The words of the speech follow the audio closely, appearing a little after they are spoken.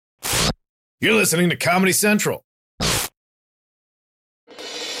You're listening to Comedy Central.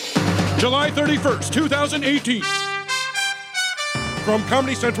 July 31st, 2018. From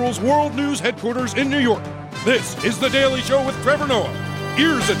Comedy Central's World News headquarters in New York, this is The Daily Show with Trevor Noah,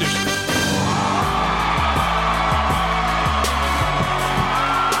 Ears Edition.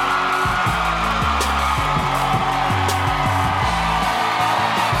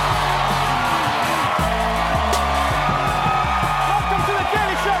 Welcome to The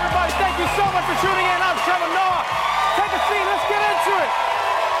Daily Show, everybody. Thank you so much for tuning in. I'm Trevor Noah. Take a seat. Let's get into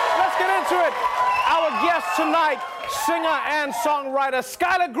it. Our guest tonight, singer and songwriter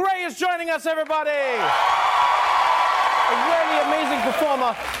Skylar Grey is joining us, everybody. A really amazing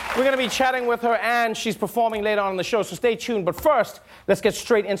performer. We're going to be chatting with her, and she's performing later on in the show, so stay tuned. But first, let's get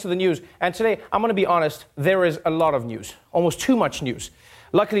straight into the news. And today, I'm going to be honest, there is a lot of news, almost too much news.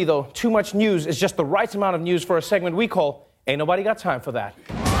 Luckily, though, too much news is just the right amount of news for a segment we call Ain't Nobody Got Time for That.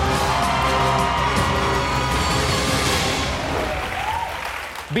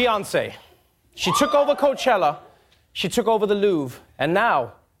 Beyonce. She took over Coachella, she took over the Louvre, and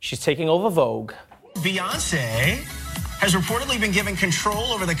now she's taking over Vogue. Beyonce has reportedly been given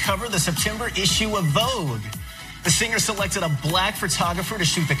control over the cover of the September issue of Vogue. The singer selected a black photographer to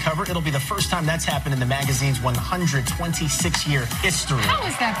shoot the cover. It'll be the first time that's happened in the magazine's 126-year history. How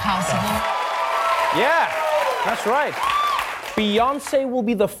is that possible? Yeah, that's right. Beyonce will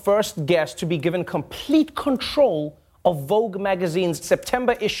be the first guest to be given complete control of Vogue magazine's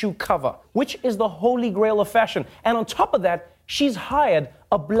September issue cover, which is the holy grail of fashion. And on top of that, she's hired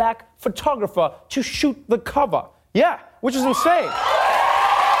a black photographer to shoot the cover. Yeah, which is insane.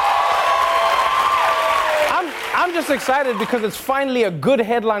 I'm just excited because it's finally a good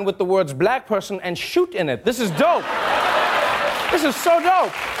headline with the words black person and shoot in it. This is dope. This is so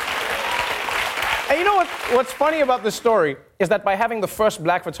dope. And you know what's funny about this story is that by having the first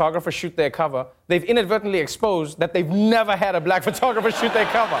black photographer shoot their cover, they've inadvertently exposed that they've never had a black photographer shoot their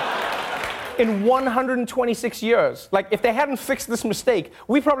cover. In 126 years. Like, if they hadn't fixed this mistake,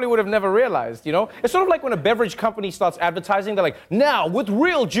 we probably would have never realized, you know? It's sort of like when a beverage company starts advertising, they're like, now, with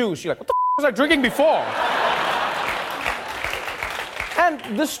real juice. You're like, what the was I drinking before? And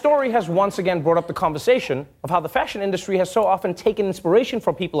this story has once again brought up the conversation of how the fashion industry has so often taken inspiration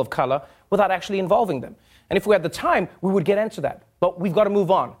from people of color without actually involving them. And if we had the time, we would get into that. But we've got to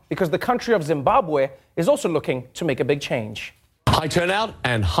move on, because the country of Zimbabwe is also looking to make a big change. High turnout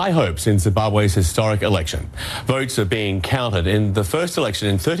and high hopes in Zimbabwe's historic election. Votes are being counted in the first election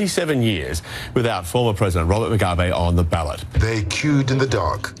in 37 years without former President Robert Mugabe on the ballot. They queued in the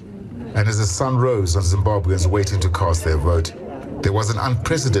dark, and as the sun rose on Zimbabweans waiting to cast their vote, there was an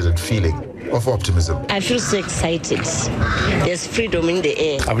unprecedented feeling of optimism. I feel so excited. There's freedom in the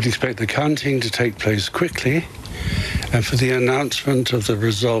air. I would expect the counting to take place quickly and for the announcement of the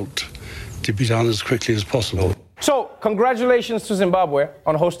result to be done as quickly as possible. So, congratulations to Zimbabwe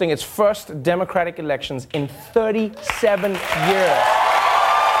on hosting its first democratic elections in 37 years.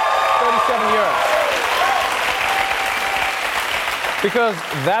 37 years. Because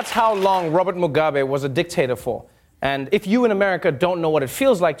that's how long Robert Mugabe was a dictator for. And if you in America don't know what it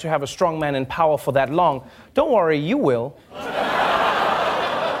feels like to have a strong man in power for that long, don't worry, you will.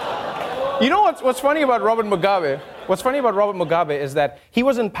 You know what's funny about Robert Mugabe? What's funny about Robert Mugabe is that he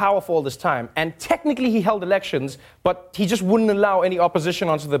was in power for all this time, and technically he held elections, but he just wouldn't allow any opposition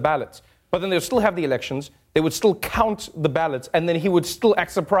onto the ballots. But then they would still have the elections, they would still count the ballots, and then he would still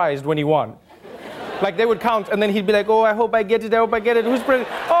act surprised when he won. Like, they would count, and then he'd be like, oh, I hope I get it, I hope I get it. Who's president?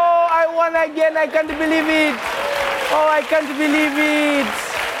 Oh, I won again, I can't believe it. Oh, I can't believe it.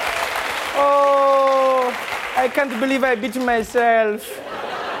 Oh, I can't believe I beat myself.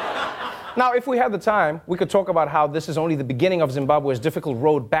 Now, if we had the time, we could talk about how this is only the beginning of Zimbabwe's difficult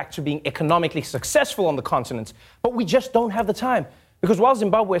road back to being economically successful on the continent. But we just don't have the time. Because while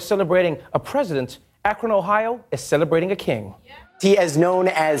Zimbabwe is celebrating a president, Akron, Ohio is celebrating a king. He is known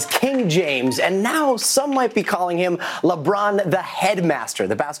as King James, and now some might be calling him LeBron the Headmaster.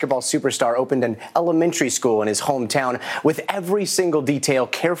 The basketball superstar opened an elementary school in his hometown with every single detail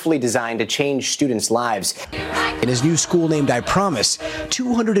carefully designed to change students' lives. In his new school named I Promise,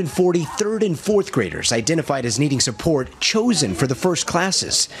 240 third and fourth graders identified as needing support chosen for the first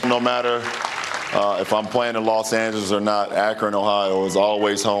classes. No matter if I'm playing in Los Angeles or not, Akron, Ohio is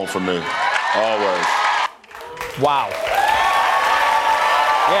always home for me. Always. Wow.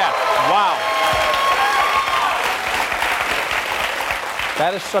 Yeah, wow.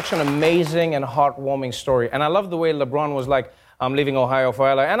 That is such an amazing and heartwarming story. And I love the way LeBron was like, I'm leaving Ohio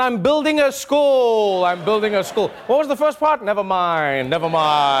for LA, and I'm building a school. I'm building a school. What was the first part? Never mind, never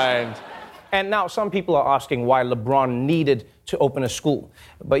mind. And now some people are asking why LeBron needed to open a school.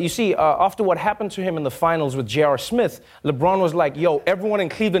 But you see, after what happened to him in the finals with J.R. Smith, LeBron was like, yo, everyone in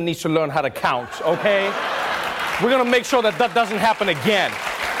Cleveland needs to learn how to count, okay? We're going to make sure that that doesn't happen again.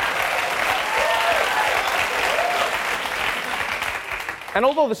 And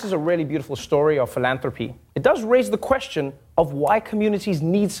although this is a really beautiful story of philanthropy, it does raise the question of why communities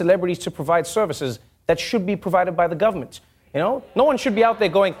need celebrities to provide services that should be provided by the government. You know, no one should be out there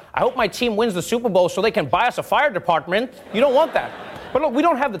going, I hope my team wins the Super Bowl so they can buy us a fire department. You don't want that. But look, we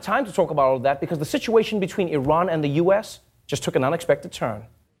don't have the time to talk about all of that because the situation between Iran and the U.S. just took an unexpected turn.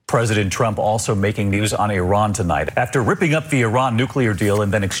 President Trump also making news on Iran tonight. After ripping up the Iran nuclear deal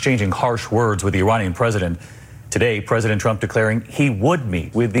and then exchanging harsh words with the Iranian president, today, President Trump declaring he would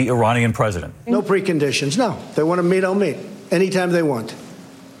meet with the Iranian president. No preconditions, no. They want to meet, I'll meet. Anytime they want.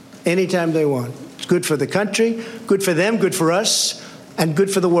 Anytime they want. It's good for the country, good for them, good for us, and good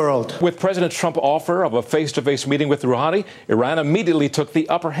for the world. With President Trump's offer of a face-to-face meeting with Rouhani, Iran immediately took the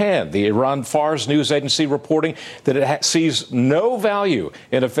upper hand. The Iran Fars news agency reporting that it sees no value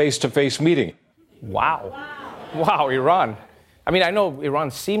in a face-to-face meeting. Wow. Wow, Iran. I mean, I know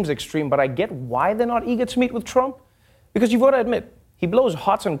Iran seems extreme, but I get why they're not eager to meet with Trump. Because you've got to admit, he blows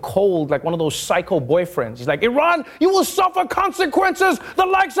hot and cold like one of those psycho boyfriends. He's like, Iran, you will suffer consequences, the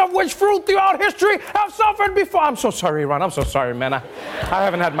likes of which throughout history have suffered before. I'm so sorry, Iran. I'm so sorry, man. I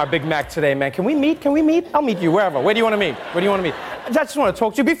haven't had my Big Mac today, man. Can we meet? Can we meet? I'll meet you wherever. Where do you want to meet? Where do you want to meet? I just want to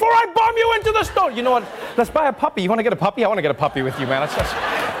talk to you before I bomb you into the store. You know what? Let's buy a puppy. You want to get a puppy? I want to get a puppy with you, man. I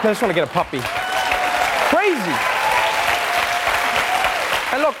just want to get a puppy. Crazy.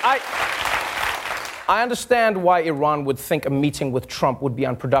 And look, I understand why Iran would think a meeting with Trump would be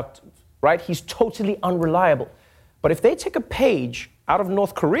unproductive, right? He's totally unreliable. But if they take a page out of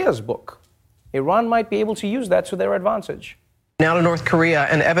North Korea's book, Iran might be able to use that to their advantage. Now to North Korea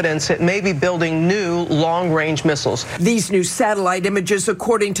and evidence it may be building new long-range missiles. These new satellite images,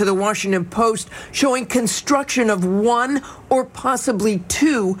 according to the Washington Post, showing construction of one or possibly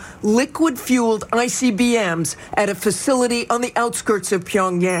two liquid-fueled ICBMs at a facility on the outskirts of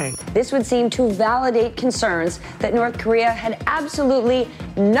Pyongyang. This would seem to validate concerns that North Korea had absolutely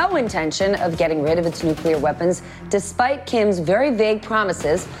no intention of getting rid of its nuclear weapons, despite Kim's very vague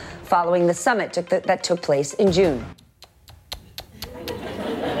promises following the summit that took place in June.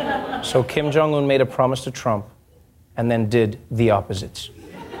 So Kim Jong-un made a promise to Trump and then did the opposite,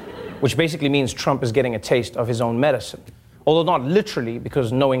 which basically means Trump is getting a taste of his own medicine. Although not literally,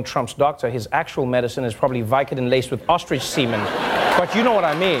 because knowing Trump's doctor, his actual medicine is probably Vicodin laced with ostrich semen. But you know what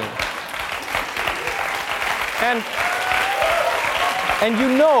I mean. And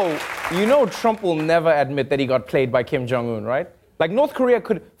you know Trump will never admit that he got played by Kim Jong-un, right? Like, North Korea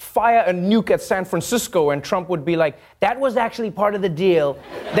could fire a nuke at San Francisco and Trump would be like, that was actually part of the deal.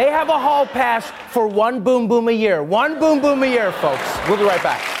 They have a hall pass for one boom boom a year. One boom boom a year, folks. We'll be right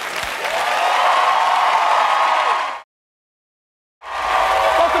back.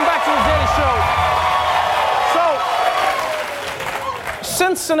 Welcome back to the Daily Show. So,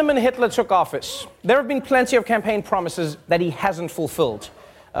 since Cinnamon Hitler took office, there have been plenty of campaign promises that he hasn't fulfilled.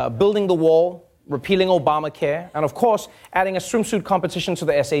 Building the wall, repealing Obamacare, and of course, adding a swimsuit competition to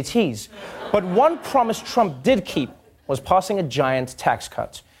the SATs. But one promise Trump did keep was passing a giant tax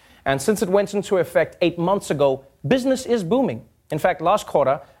cut. And since it went into effect 8 months ago, business is booming. In fact, last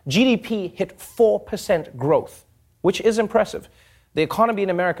quarter, GDP hit 4% growth, which is impressive. The economy in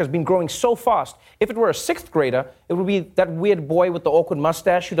America has been growing so fast. If it were a sixth grader, it would be that weird boy with the awkward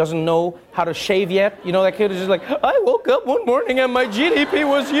mustache who doesn't know how to shave yet. You know, that kid is just like, I woke up one morning and my GDP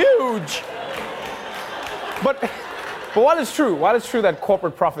was huge. But while it's true that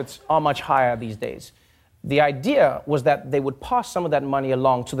corporate profits are much higher these days, the idea was that they would pass some of that money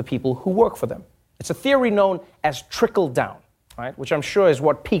along to the people who work for them. It's a theory known as trickle down, right? Which I'm sure is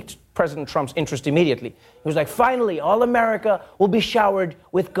what piqued President Trump's interest immediately. He was like, finally, all America will be showered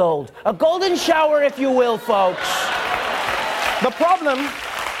with gold. A golden shower, if you will, folks. The problem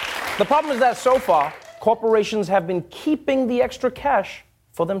is that so far, corporations have been keeping the extra cash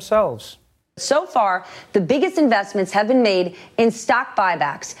for themselves. So far, the biggest investments have been made in stock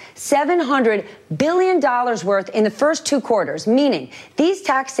buybacks, $700 billion worth in the first 2 quarters, meaning these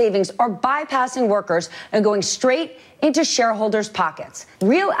tax savings are bypassing workers and going straight into shareholders' pockets.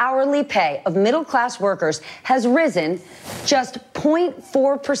 Real hourly pay of middle-class workers has risen just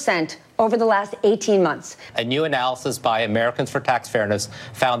 0.4% over the last 18 months. A new analysis by Americans for Tax Fairness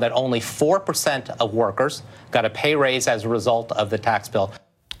found that only 4% of workers got a pay raise as a result of the tax bill.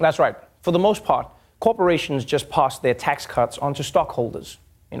 That's right. For the most part, corporations just pass their tax cuts on to stockholders.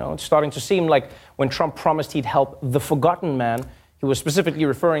 You know, it's starting to seem like when Trump promised he'd help the forgotten man, He was specifically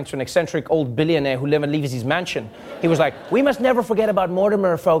referring to an eccentric old billionaire who never leaves his mansion. He was like, we must never forget about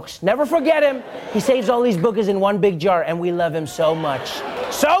Mortimer, folks. Never forget him. He saves all these boogers in one big jar, and we love him so much.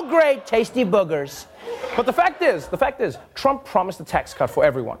 So great, tasty boogers. But the fact is, Trump promised a tax cut for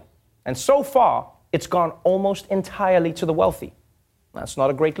everyone. And so far, it's gone almost entirely to the wealthy. That's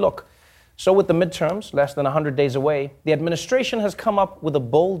not a great look. So with the midterms less than 100 days away, the administration has come up with a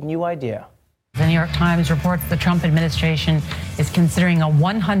bold new idea. The New York Times reports the Trump administration is considering a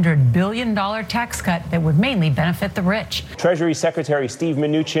 $100 billion tax cut that would mainly benefit the rich. Treasury Secretary Steve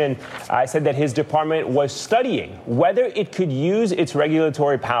Mnuchin said that his department was studying whether it could use its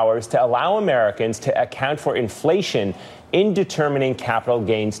regulatory powers to allow Americans to account for inflation in determining capital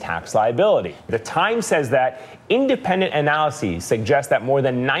gains tax liability. The Times says that independent analyses suggest that more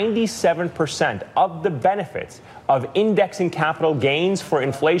than 97% of the benefits of indexing capital gains for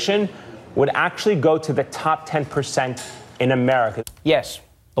inflation would actually go to the top 10% in America. Yes,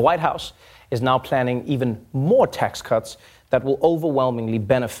 the White House is now planning even more tax cuts that will overwhelmingly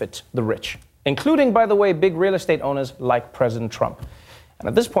benefit the rich, including, by the way, big real estate owners like President Trump. And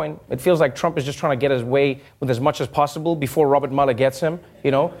at this point, it feels like Trump is just trying to get his way with as much as possible before Robert Mueller gets him,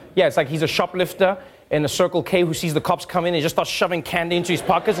 you know? Yeah, it's like he's a shoplifter in a Circle K who sees the cops come in and just starts shoving candy into his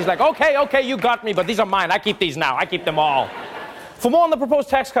pockets. He's like, okay, you got me, but these are mine. I keep these now. I keep them all. For more on the proposed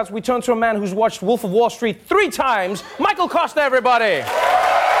tax cuts, we turn to a man who's watched Wolf of Wall Street 3 times, Michael Costa, everybody.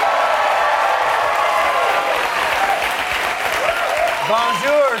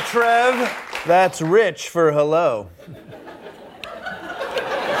 Bonjour, Trev. That's rich for hello.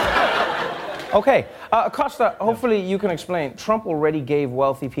 Okay, Costa, hopefully you can explain. Trump already gave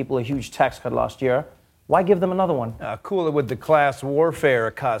wealthy people a huge tax cut last year. Why give them another one? Cool it with the class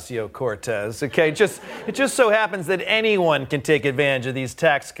warfare, Ocasio-Cortez. Okay, it just so happens that anyone can take advantage of these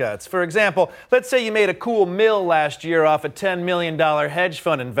tax cuts. For example, let's say you made a cool mill last year off a $10 million hedge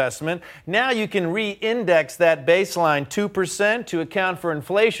fund investment. Now you can re-index that baseline 2% to account for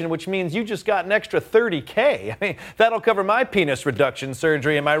inflation, which means you just got an extra $30K. I mean, that'll cover my penis reduction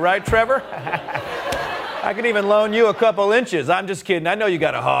surgery. Am I right, Trevor? I could even loan you a couple inches. I'm just kidding. I know you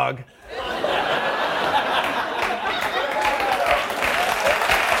got a hog.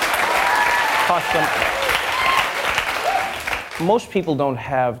 Most people don't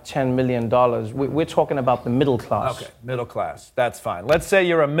have $10 million. We're talking about the middle class. Okay, middle class. That's fine. Let's say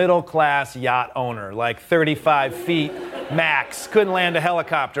you're a middle class yacht owner, like 35 feet max. Couldn't land a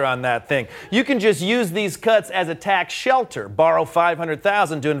helicopter on that thing. You can just use these cuts as a tax shelter. Borrow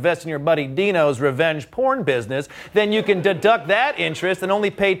 $500,000 to invest in your buddy Dino's revenge porn business. Then you can deduct that interest and only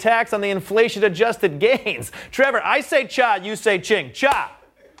pay tax on the inflation-adjusted gains. Trevor, I say cha, you say ching. Cha.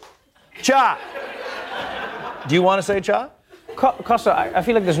 Cha. Do you want to say cha? Costa, I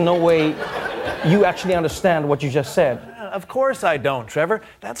feel like there's no way you actually understand what you just said. Of course I don't, Trevor.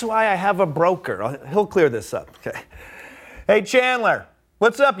 That's why I have a broker. He'll clear this up. Okay. Hey, Chandler.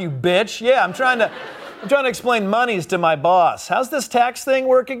 What's up, you bitch? Yeah, I'm trying to explain monies to my boss. How's this tax thing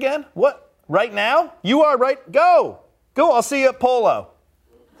work again? What? Right now? You are right. Go. I'll see you at Polo.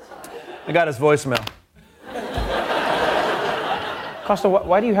 I got his voicemail. Costa,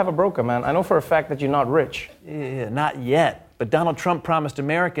 why do you have a broker, man? I know for a fact that you're not rich. Yeah, not yet. But Donald Trump promised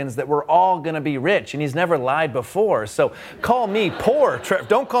Americans that we're all going to be rich, and he's never lied before. So call me poor, Trevor.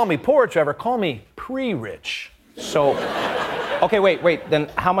 Don't call me poor, Trevor. Call me pre-rich. So, okay, wait. Then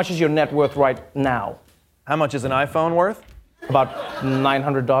how much is your net worth right now? How much is an iPhone worth? About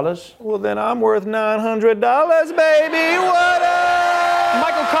 $900. Well, then I'm worth $900, baby. What up?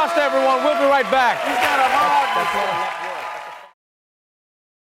 Michael Costa, everyone. We'll be right back. He's got a hog.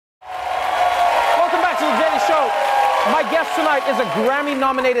 My guest tonight is a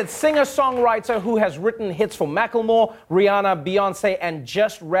Grammy-nominated singer-songwriter who has written hits for Macklemore, Rihanna, Beyonce, and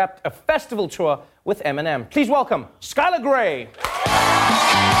just wrapped a festival tour with Eminem. Please welcome Skylar Grey.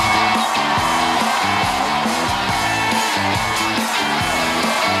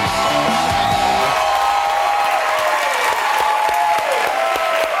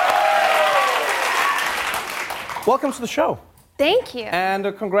 Welcome to the show. Thank you.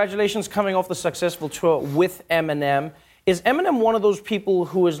 And congratulations coming off the successful tour with Eminem. Is Eminem one of those people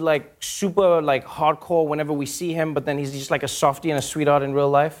who is like super like hardcore whenever we see him, but then he's just like a softie and a sweetheart in real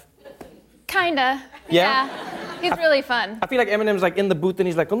life? Kinda. Yeah? He's really fun. I feel like Eminem's like in the booth and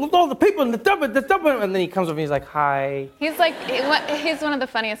he's like, all the people in the double, and then he comes over and he's like, hi. He's one of the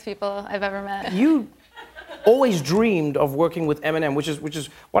funniest people I've ever met. You always dreamed of working with Eminem, which is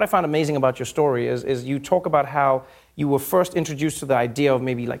what I found amazing about your story is you talk about how you were first introduced to the idea of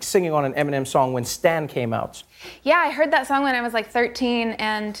maybe like singing on an Eminem song when Stan came out. Yeah, I heard that song when I was like 13,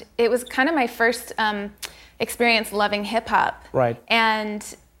 and it was kind of my first experience loving hip hop. Right. And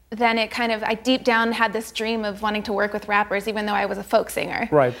then it kind of, I deep down had this dream of wanting to work with rappers, even though I was a folk singer.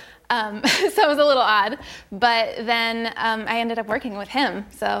 Right. So it was a little odd, but then I ended up working with him.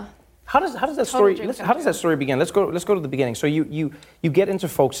 So how does that story begin? Let's go to the beginning. So you get into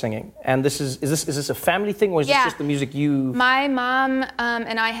folk singing, and is this a family thing, or is this just the music you? My mom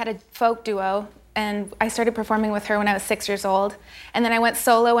and I had a folk duo, and I started performing with her when I was 6 years old, and then I went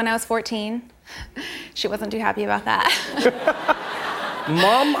solo when I was 14. She wasn't too happy about that.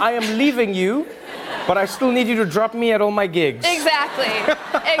 Mom, I am leaving you, but I still need you to drop me at all my gigs. Exactly.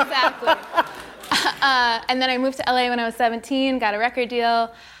 And then I moved to LA when I was 17, got a record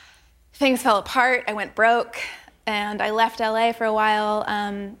deal. Things fell apart. I went broke, and I left LA for a while.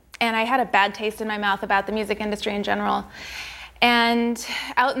 And I had a bad taste in my mouth about the music industry in general. And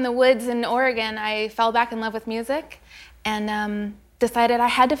out in the woods in Oregon, I fell back in love with music, and decided I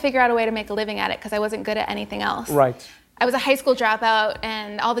had to figure out a way to make a living at it because I wasn't good at anything else. Right. I was a high school dropout,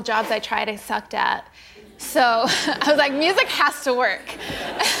 and all the jobs I tried, I sucked at. So I was like, music has to work.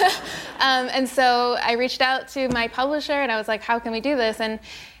 And so I reached out to my publisher, and I was like, how can we do this?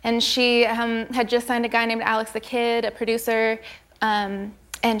 And she had just signed a guy named Alex the Kid, a producer,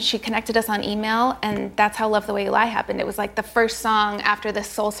 and she connected us on email, and that's how Love the Way You Lie happened. It was like the first song after this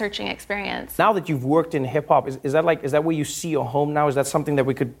soul-searching experience. Now that you've worked in hip hop, is that where you see your home now? Is that something that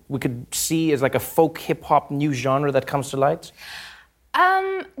we could see as like a folk hip hop new genre that comes to light?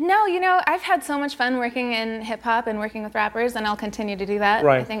 No, I've had so much fun working in hip hop and working with rappers, and I'll continue to do that,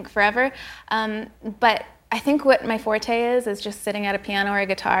 right. I think, forever. But I think what my forte is just sitting at a piano or a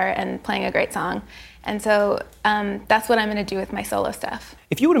guitar and playing a great song. And so that's what I'm going to do with my solo stuff.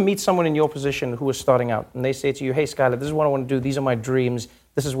 If you were to meet someone in your position who is starting out, and they say to you, hey, Skylar, this is what I want to do, these are my dreams,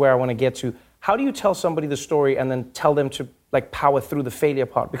 this is where I want to get to, how do you tell somebody the story and then tell them to like power through the failure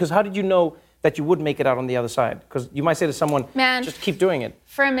part? Because how did you know that you would make it out on the other side? Because you might say to someone, just keep doing it.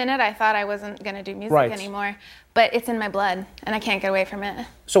 For a minute, I thought I wasn't going to do music anymore, but it's in my blood, and I can't get away from it.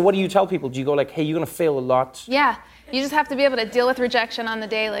 So what do you tell people? Do you go like, hey, you're going to fail a lot? Yeah, you just have to be able to deal with rejection on the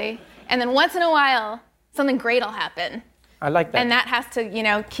daily, and then once in a while, something great will happen. I like that. And that has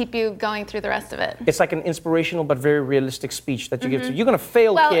to, keep you going through the rest of it. It's like an inspirational but very realistic speech that you give to, you're going to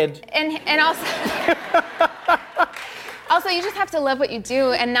fail, kid. And also... Also, you just have to love what you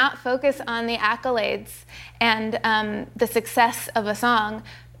do and not focus on the accolades and the success of a song.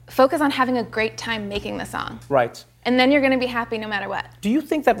 Focus on having a great time making the song. Right. And then you're going to be happy no matter what. Do you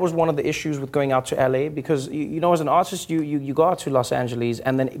think that was one of the issues with going out to LA? Because, as an artist, you go out to Los Angeles,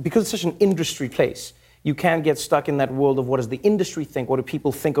 and then because it's such an industry place, you can get stuck in that world of what does the industry think? What do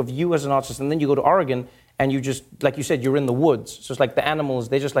people think of you as an artist? And then you go to Oregon, and you just, like you said, you're in the woods. So it's like the animals,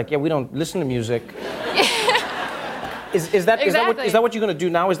 they're just like, yeah, we don't listen to music. Is that what you're going to do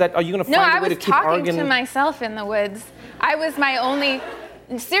now? Are you going to find a way to keep Oregon? No, I was talking to myself in the woods. I was my only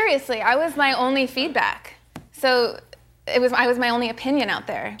feedback. So I was my only opinion out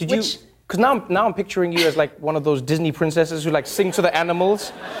there. Because now I'm picturing you as like one of those Disney princesses who like sing to the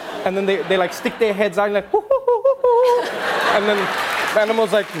animals, and then they like stick their heads out and like, hoo, hoo, hoo, hoo, hoo. And then the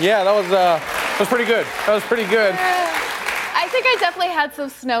animal's like, yeah, that was pretty good. That was pretty good. I think I definitely had some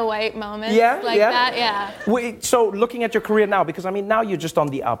Snow White moments that, yeah. Wait, so looking at your career now, because now you're just on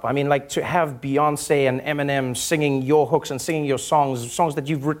the up. Like to have Beyonce and Eminem singing your hooks and singing your songs that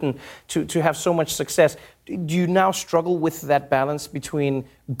you've written to have so much success. Do you now struggle with that balance between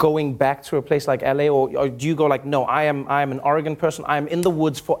going back to a place like LA, or do you go like, no, I am an Oregon person, I am in the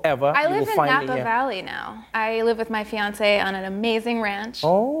woods forever. I live in Napa Valley now. I live with my fiance on an amazing ranch.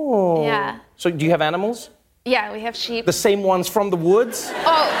 Oh. Yeah. So do you have animals? Yeah, we have sheep. The same ones from the woods?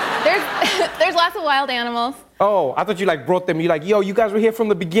 Oh, there's lots of wild animals. Oh, I thought you like brought them. You're like, yo, you guys were here from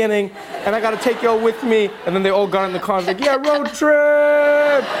the beginning, and I gotta take y'all with me. And then they all got in the car and was like, yeah, road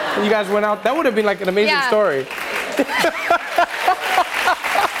trip. And you guys went out. That would have been like an amazing story.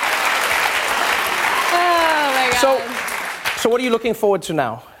 Oh my God. So what are you looking forward to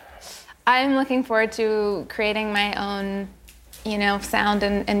now? I'm looking forward to creating my own, sound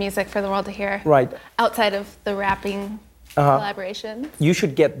and music for the world to hear. Right. Outside of the rapping collaboration. You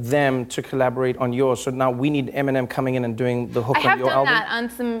should get them to collaborate on yours. So now we need Eminem coming in and doing the hook on your album. I have done that on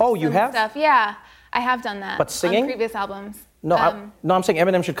some stuff. Yeah, I have done that. But singing? On previous albums. No, I'm saying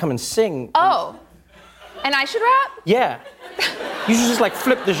Eminem should come and sing. Oh, and I should rap? Yeah. You should just like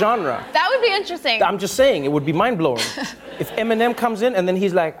flip the genre. That would be interesting. I'm just saying, it would be mind-blowing. If Eminem comes in and then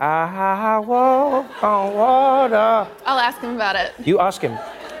he's like, I walk on water. I'll ask him about it. You ask him,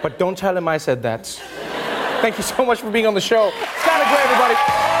 but don't tell him I said that. Thank you so much for being on the show. Skylar Grey, everybody.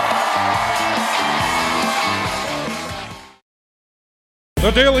 The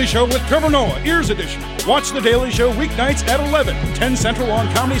Daily Show with Trevor Noah, Ears Edition. Watch The Daily Show weeknights at 11, 10 Central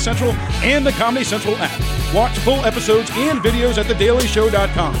on Comedy Central and the Comedy Central app. Watch full episodes and videos at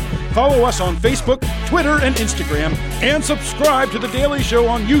thedailyshow.com. Follow us on Facebook, Twitter, and Instagram, and subscribe to The Daily Show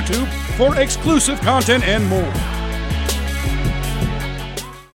on YouTube for exclusive content and more.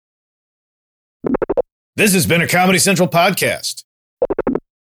 This has been a Comedy Central podcast.